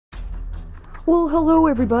Well, hello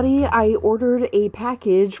everybody. I ordered a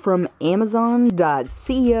package from Amazon.co.uk,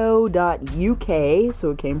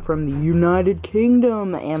 so it came from the United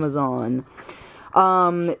Kingdom Amazon.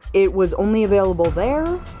 It was only available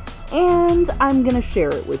there, and I'm gonna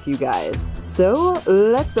share it with you guys. So,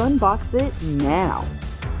 let's unbox it now.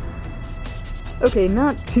 Okay,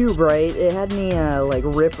 not too bright. It had me,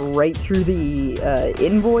 rip right through the,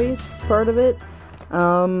 invoice part of it.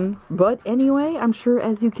 But anyway, I'm sure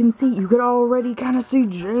as you can see, you could already kind of see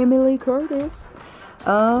Jamie Lee Curtis.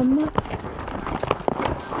 And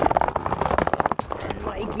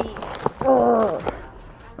Mikey.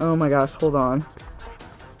 Oh my gosh, hold on.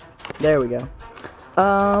 There we go.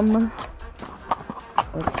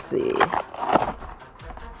 Let's see.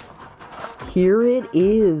 Here it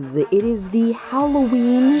is. It is the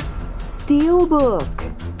Halloween Steelbook.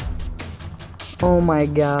 Oh my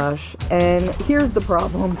gosh, and here's the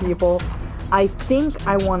problem, people. I think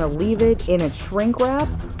I want to leave it in a shrink wrap.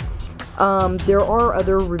 There are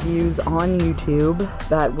other reviews on YouTube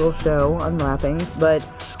that will show unwrappings, but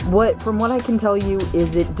from what I can tell you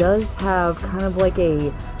is it does have kind of like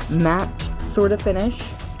a matte sort of finish.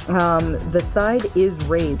 The side is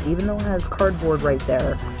raised, even though it has cardboard right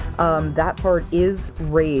there. That part is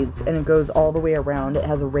raised, and it goes all the way around. It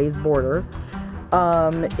has a raised border.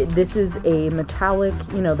 This is a metallic,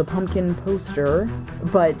 the pumpkin poster,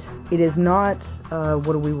 but it is not,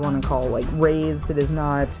 what do we want to call, like, raised. It is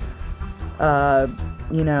not,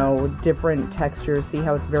 different textures. See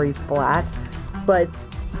how it's very flat? But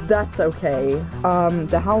that's okay.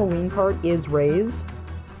 The Halloween part is raised.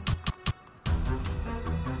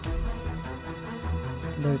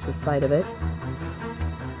 There's the side of it.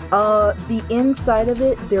 The inside of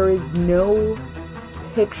it, there is no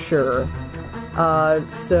picture.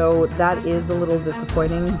 So that is a little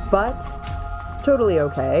disappointing, but totally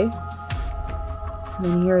okay. And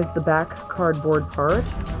then here's the back cardboard part.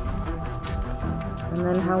 And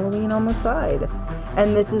then Halloween on the side.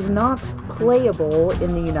 And this is not playable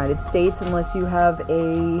in the United States unless you have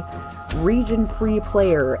a region-free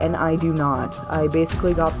player, and I do not. I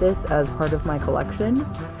basically got this as part of my collection.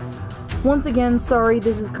 Once again, sorry,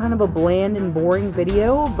 this is kind of a bland and boring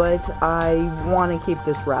video, but I want to keep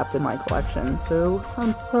this wrapped in my collection, so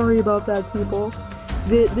I'm sorry about that, people.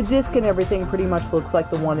 The disc and everything pretty much looks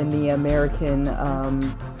like the one in the American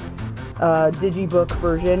Digibook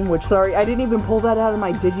version, which, sorry, I didn't even pull that out of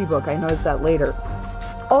my Digibook. I noticed that later.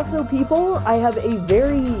 Also, people, I have a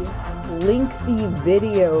very lengthy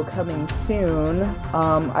video coming soon.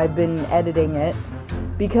 I've been editing it,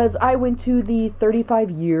 because I went to the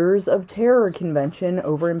 35 Years of Terror convention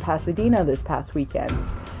over in Pasadena this past weekend.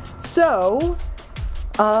 So,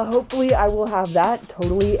 hopefully I will have that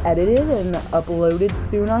totally edited and uploaded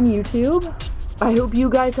soon on YouTube. I hope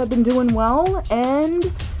you guys have been doing well,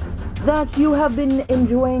 and that you have been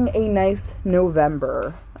enjoying a nice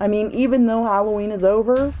November. I mean, even though Halloween is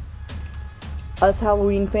over, us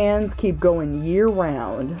Halloween fans keep going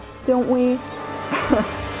year-round, don't we?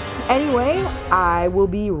 Anyway, I will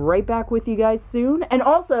be right back with you guys soon. And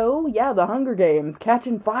also, yeah, the Hunger Games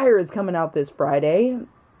Catching Fire is coming out this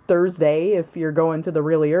Thursday, if you're going to the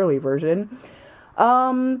really early version.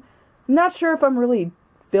 Not sure if I'm really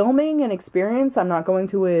filming an experience. I'm not going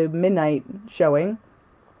to a midnight showing.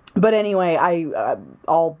 But anyway,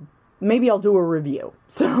 maybe I'll do a review.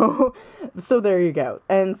 So there you go.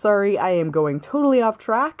 And sorry, I am going totally off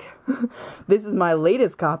track. This is my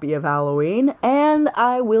latest copy of Halloween, and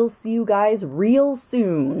I will see you guys real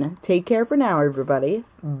soon. Take care for now, everybody.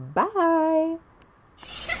 Bye!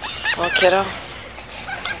 Well, kiddo,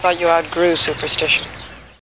 I thought you outgrew superstition.